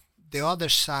about the other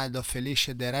side of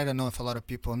Felicia that I don't know if a lot of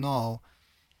people know,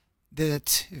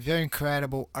 that very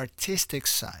incredible artistic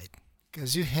side,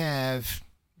 because you have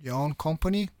your own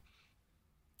company,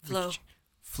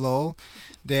 Flow,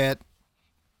 that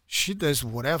she does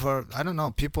whatever, I don't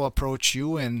know, people approach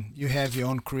you and you have your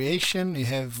own creation, you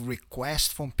have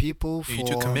requests from people for... You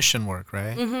do commission work,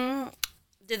 right? Mm-hmm.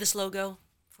 Did this logo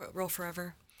for Roll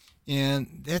Forever.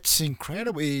 And that's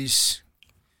incredible.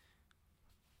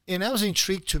 And I was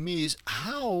intrigued to me is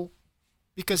how,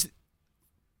 because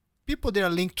people that are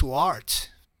linked to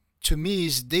art, to me,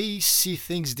 is they see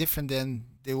things different than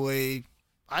the way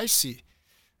I see.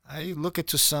 I look at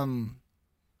some,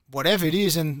 whatever it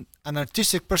is, and an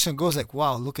artistic person goes like,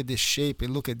 wow, look at this shape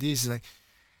and look at this. Like,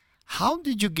 how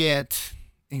did you get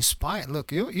inspired?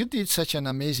 Look, you did such an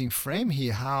amazing frame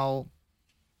here. How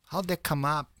that come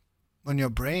up on your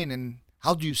brain, and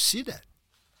how do you see that?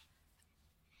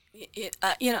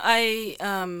 I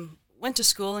went to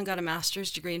school and got a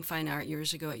master's degree in fine art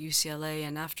years ago at UCLA,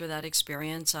 and after that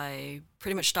experience, I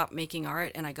pretty much stopped making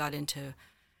art, and I got into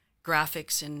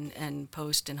graphics and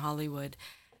post in Hollywood.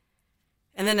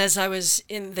 And then as I was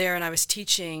in there and I was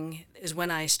teaching is when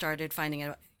I started finding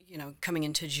out, coming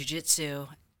into jiu-jitsu.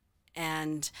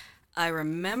 And I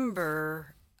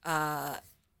remember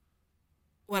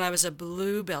when I was a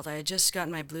blue belt, I had just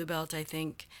gotten my blue belt, I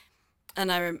think, and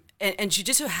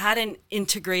jiu-jitsu hadn't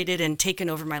integrated and taken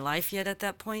over my life yet at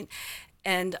that point.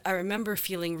 And I remember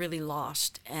feeling really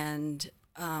lost. And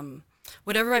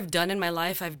whatever I've done in my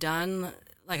life, I've done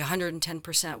like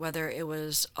 110%, whether it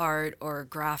was art or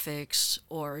graphics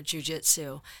or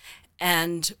jiu-jitsu.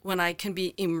 And when I can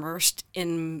be immersed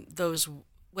in those,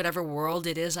 whatever world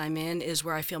it is I'm in, is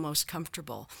where I feel most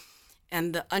comfortable.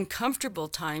 And the uncomfortable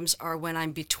times are when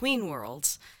I'm between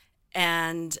worlds.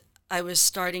 And I was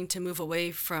starting to move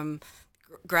away from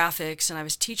graphics, and I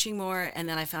was teaching more, and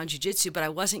then I found jiu-jitsu, but I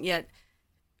wasn't yet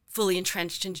fully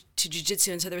entrenched into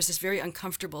jiu-jitsu. And so there was this very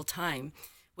uncomfortable time,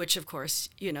 which of course,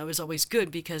 is always good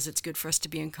because it's good for us to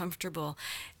be uncomfortable.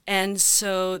 And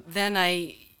so then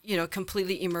I,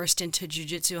 completely immersed into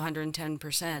jiu-jitsu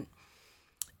 110%.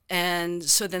 And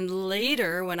so then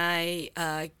later when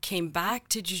I came back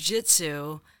to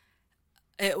jiu-jitsu,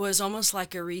 it was almost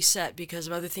like a reset because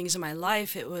of other things in my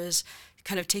life. It was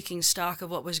kind of taking stock of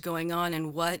what was going on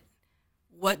and what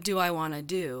do I want to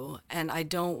do? And I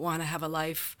don't want to have a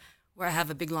life where I have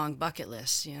a big long bucket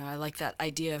list. You know, I like that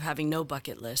idea of having no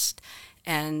bucket list.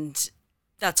 And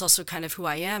that's also kind of who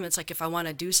I am. It's like if I want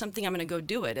to do something, I'm going to go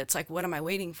do it. It's like, what am I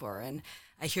waiting for? And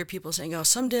I hear people saying, oh,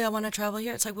 someday I want to travel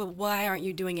here. It's like, well, why aren't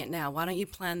you doing it now? Why don't you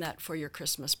plan that for your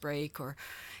Christmas break or,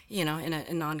 you know, in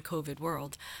a non-COVID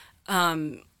world?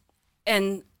 And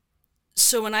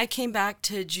so when I came back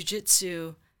to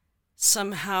jiu-jitsu,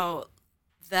 somehow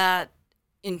that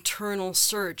internal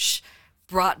search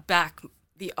brought back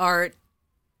the art,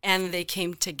 and they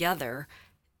came together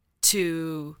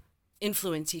to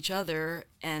influence each other.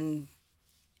 And,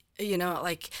 you know,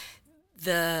 like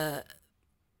the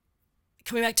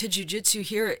coming back to jiu-jitsu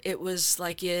here, it was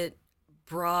like it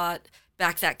brought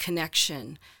back that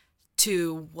connection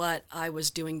to what I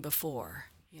was doing before.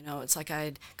 You know, it's like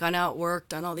I'd gone out, worked,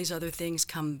 done all these other things,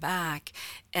 come back,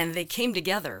 and they came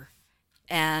together.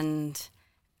 And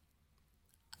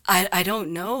I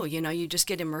don't know, you know, you just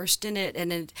get immersed in it,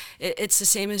 and it's the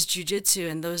same as jiu-jitsu,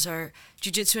 and those are,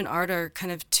 jiu-jitsu and art are kind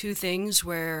of two things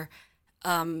where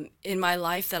in my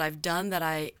life that I've done that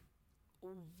I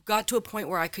got to a point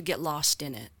where I could get lost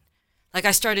in it. Like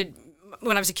I started,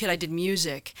 when I was a kid, I did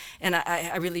music, and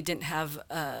I really didn't have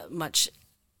much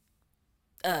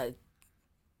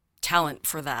talent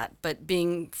for that. But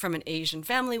being from an Asian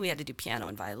family, we had to do piano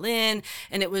and violin,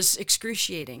 and it was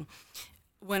excruciating.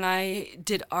 When I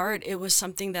did art, it was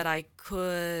something that I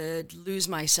could lose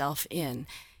myself in.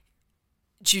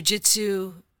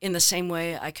 Jiu-jitsu, in the same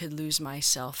way, I could lose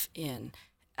myself in.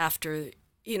 After,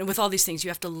 you know, with all these things,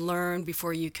 you have to learn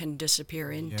before you can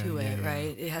disappear into it,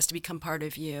 right? It has to become part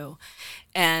of you.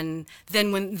 And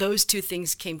then when those two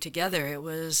things came together, it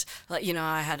was like, you know,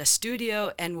 I had a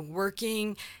studio and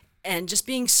working and just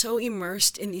being so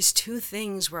immersed in these two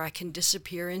things where I can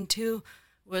disappear into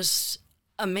was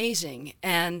amazing.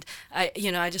 And I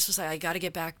just was like, I got to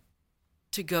get back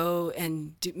to go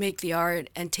and make the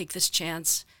art and take this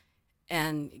chance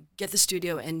and get the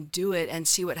studio and do it and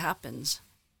see what happens.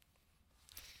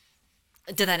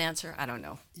 Did that answer? I don't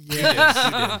know.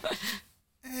 Yeah.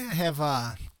 I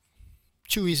have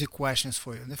two easy questions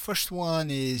for you. The first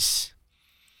one is,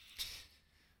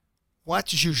 what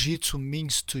jiu-jitsu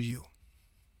means to you?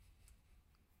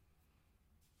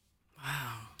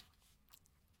 Wow.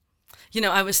 You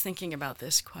know, I was thinking about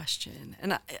this question,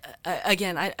 and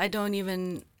I don't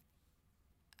even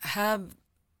have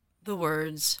the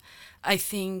words. I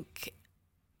think,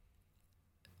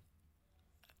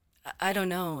 I don't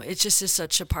know. It just is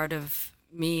such a part of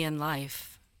me and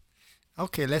life.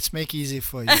 Okay, let's make it easy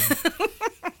for you.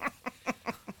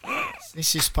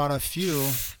 Since it's part of you,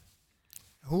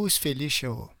 who is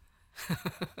Felicio?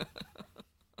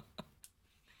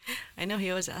 I know he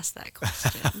always asks that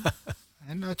question.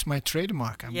 I know it's my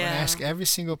trademark. I'm going to ask every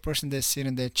single person that's sitting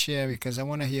in that chair because I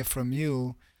want to hear from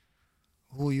you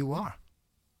who you are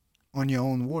on your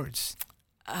own words.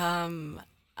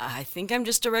 I think I'm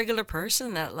just a regular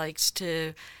person that likes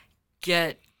to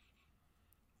get,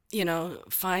 you know,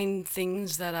 find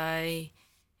things that I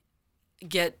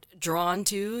get drawn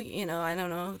to. You know, I don't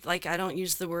know, like I don't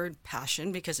use the word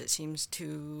passion because it seems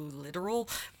too literal,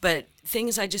 but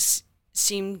things I just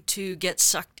seem to get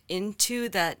sucked into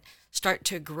that start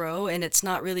to grow, and it's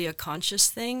not really a conscious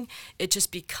thing. It just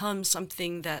becomes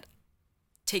something that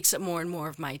takes up more and more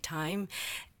of my time.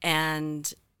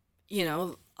 And, you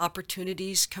know,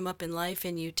 opportunities come up in life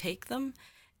and you take them.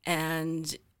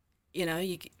 And, you know,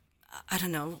 I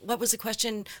don't know, what was the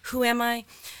question? Who am I?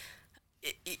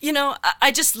 You know,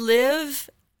 I just live,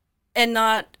 and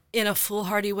not in a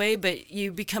foolhardy way, but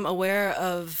you become aware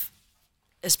of,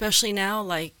 especially now,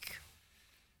 like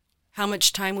how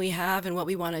much time we have and what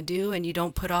we want to do, and you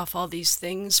don't put off all these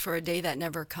things for a day that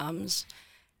never comes.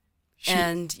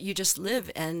 And you just live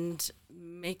and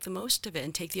make the most of it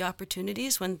and take the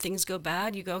opportunities. When things go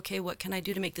bad, you go, okay, what can I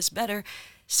do to make this better?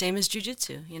 Same as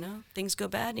jiu-jitsu, you know, things go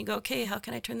bad and you go, okay, how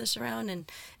can I turn this around and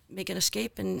make an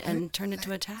escape and turn it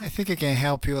to attack? I think I can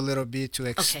help you a little bit to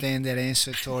extend that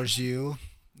answer towards you,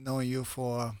 knowing you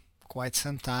for quite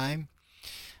some time.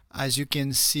 As you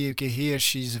can see, you can hear,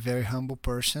 she's a very humble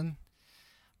person,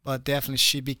 but definitely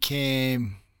she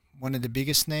became one of the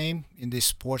biggest names in the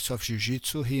sports of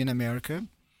jiu-jitsu here in America.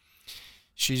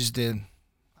 She's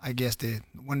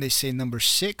when they say number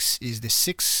 6 is the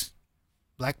 6th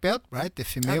black belt, right? The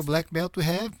female black belt we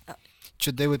have.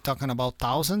 Today we're talking about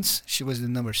thousands. She was the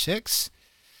number 6.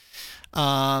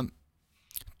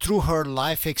 Through her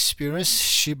life experience,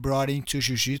 she brought into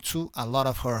jiu-jitsu a lot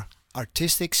of her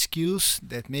artistic skills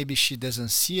that maybe she doesn't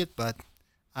see it, but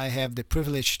I have the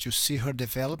privilege to see her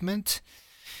development.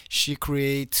 She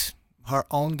creates her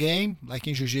own game, like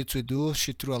in Jiu-Jitsu we do.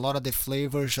 She threw a lot of the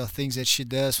flavors of things that she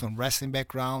does from wrestling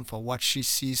background, for what she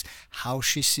sees, how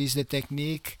she sees the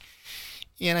technique.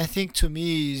 And I think to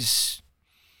me is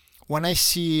when I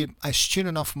see a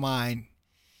student of mine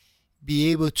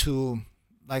be able to,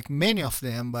 like many of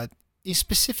them, but in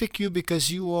specific you,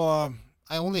 because you are,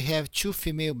 I only have two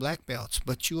female black belts,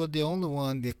 but you are the only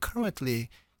one that currently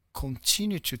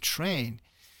continue to train.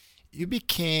 You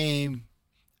became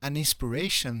an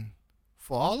inspiration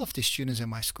for all of the students in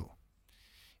my school.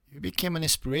 You became an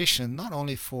inspiration not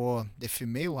only for the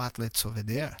female athletes over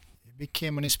there, you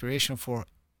became an inspiration for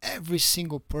every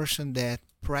single person that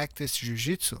practiced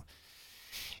jiu-jitsu.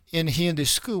 And here in the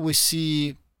school, we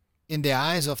see in the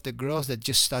eyes of the girls that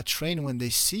just start training, when they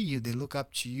see you, they look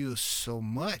up to you so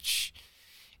much.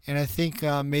 And I think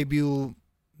maybe you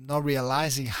not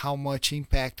realizing how much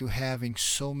impact you have in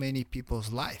so many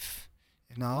people's life.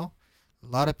 You know, a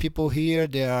lot of people here,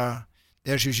 their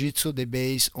jiu-jitsu, they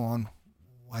base on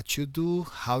what you do,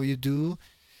 how you do,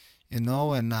 you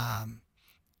know, and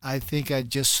I think I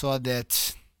just saw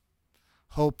that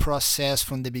whole process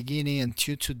from the beginning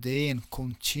until today and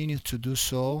continue to do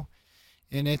so.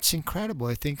 And it's incredible.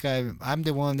 I think I'm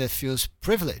the one that feels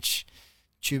privileged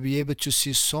to be able to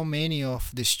see so many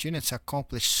of the students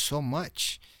accomplish so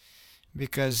much,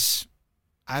 because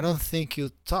I don't think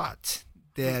you thought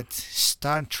that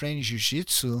start training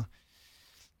jiu-jitsu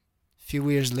few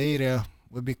years later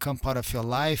will become part of your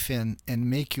life and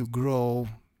make you grow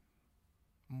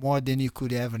more than you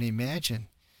could ever imagine.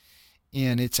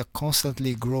 And it's a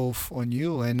constantly growth on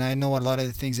you. And I know a lot of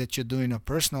the things that you do in your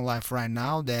personal life right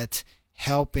now that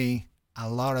helping a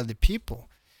lot of the people.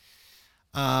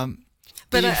 But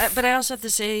I also have to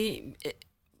say,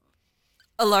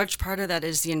 a large part of that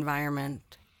is the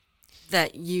environment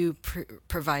that you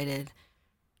provided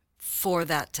for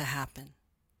that to happen.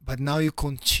 But now you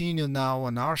continue now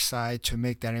on our side to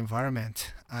make that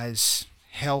environment as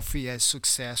healthy, as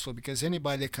successful, because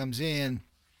anybody that comes in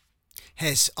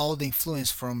has all the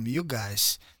influence from you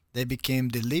guys. They became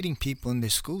the leading people in the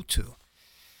school too.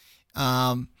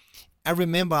 I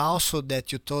remember also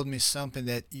that you told me something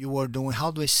that you were doing.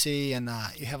 How do I say? And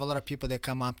you have a lot of people that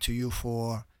come up to you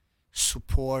for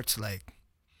support. Like,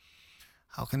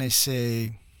 how can I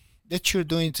say? That you're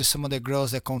doing to some of the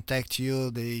girls that contact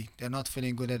you. They're not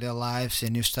feeling good at their lives,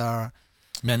 and you start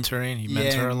mentoring. You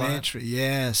mentor a lot.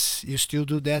 Yes, you still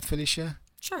do that, Felicia?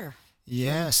 Sure.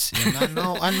 Yes, and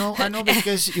I know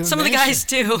because you some of the guys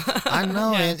too. I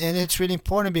know, Yeah. and it's really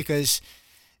important because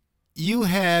you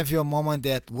have your moment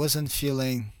that wasn't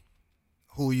feeling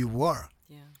who you were.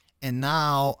 Yeah. And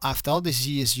now, after all these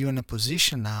years, you're in a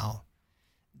position now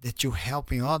that you're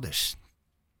helping others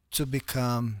to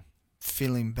become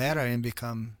feeling better and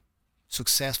become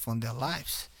successful in their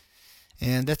lives.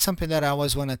 And that's something that I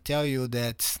always want to tell you,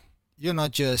 that you're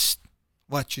not just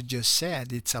what you just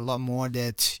said. It's a lot more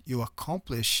that you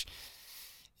accomplish.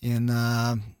 And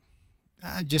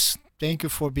I just thank you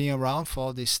for being around for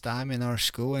all this time in our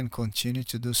school and continue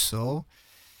to do so.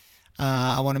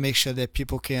 I want to make sure that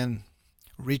people can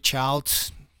reach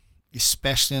out,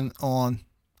 especially on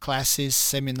classes,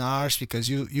 seminars, because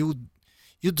you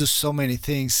do so many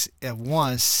things at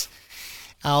once.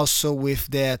 Also with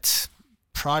that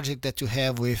project that you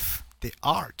have with the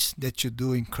art that you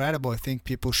do, incredible. I think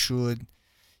people should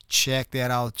check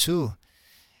that out too.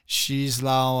 She's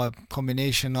now a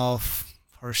combination of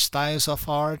her styles of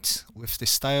art with the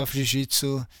style of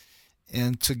jiu-jitsu,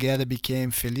 and together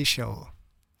became Felicia.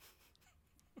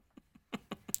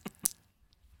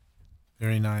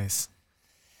 Very nice.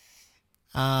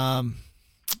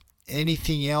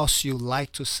 Anything else you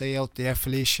like to say out there,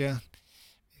 Felicia?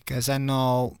 Because I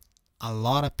know a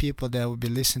lot of people that will be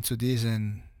listening to this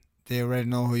and they already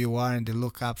know who you are and they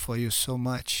look up for you so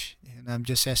much. And I'm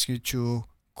just asking you to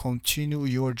continue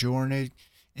your journey,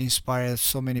 inspire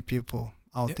so many people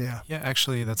out there. Yeah,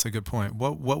 actually, that's a good point.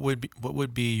 What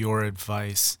would be your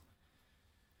advice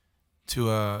to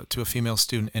a female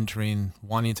student entering,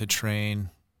 wanting to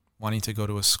train, wanting to go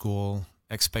to a school,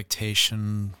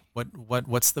 expectation?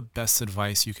 What's the best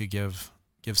advice you could give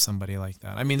somebody like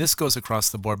that? I mean, this goes across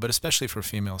the board, but especially for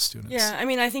female students. Yeah, I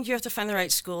mean, I think you have to find the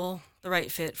right school, the right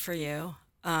fit for you.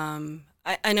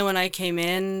 I know when I came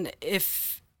in,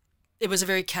 if it was a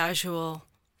very casual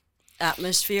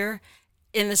atmosphere,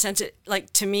 in the sense,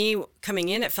 to me, coming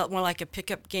in, it felt more like a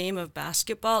pickup game of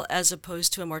basketball as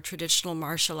opposed to a more traditional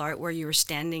martial art where you were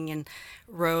standing in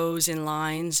rows, in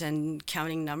lines, and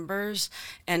counting numbers.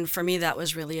 And for me, that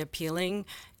was really appealing.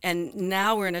 And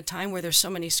now we're in a time where there's so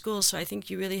many schools, so I think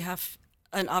you really have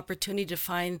an opportunity to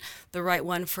find the right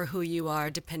one for who you are,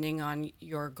 depending on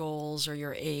your goals or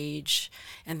your age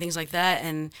and things like that.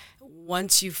 And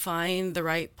once you find the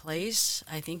right place,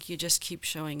 I think you just keep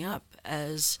showing up.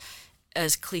 As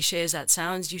cliche as that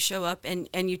sounds, you show up and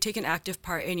you take an active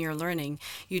part in your learning.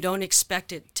 You don't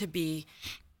expect it to be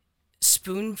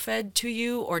spoon-fed to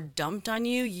you or dumped on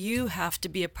you. You have to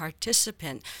be a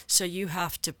participant, so you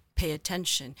have to pay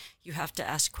attention. You have to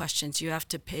ask questions. You have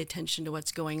to pay attention to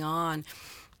what's going on.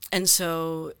 And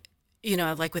so,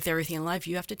 like with everything in life,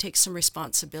 you have to take some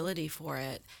responsibility for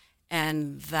it.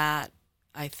 And that,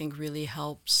 I think, really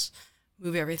helps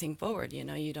move everything forward.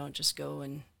 You don't just go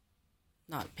and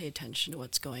not pay attention to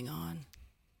what's going on.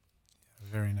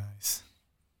 Very nice.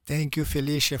 Thank you,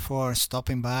 Felicia, for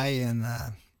stopping by and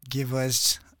give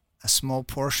us a small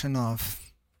portion of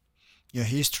your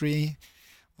history.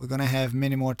 We're going to have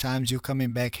many more times you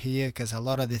coming back here because a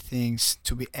lot of the things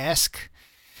to be asked.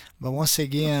 But once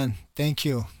again, thank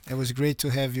you. It was great to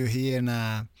have you here.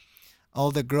 And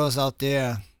all the girls out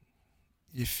there,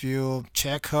 if you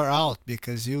check her out,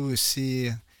 because you will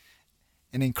see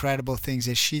an incredible things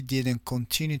that she did and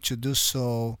continue to do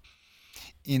so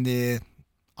in the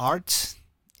arts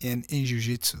and in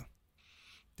Jiu-Jitsu.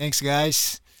 Thanks,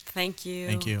 guys. Thank you.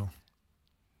 Thank you.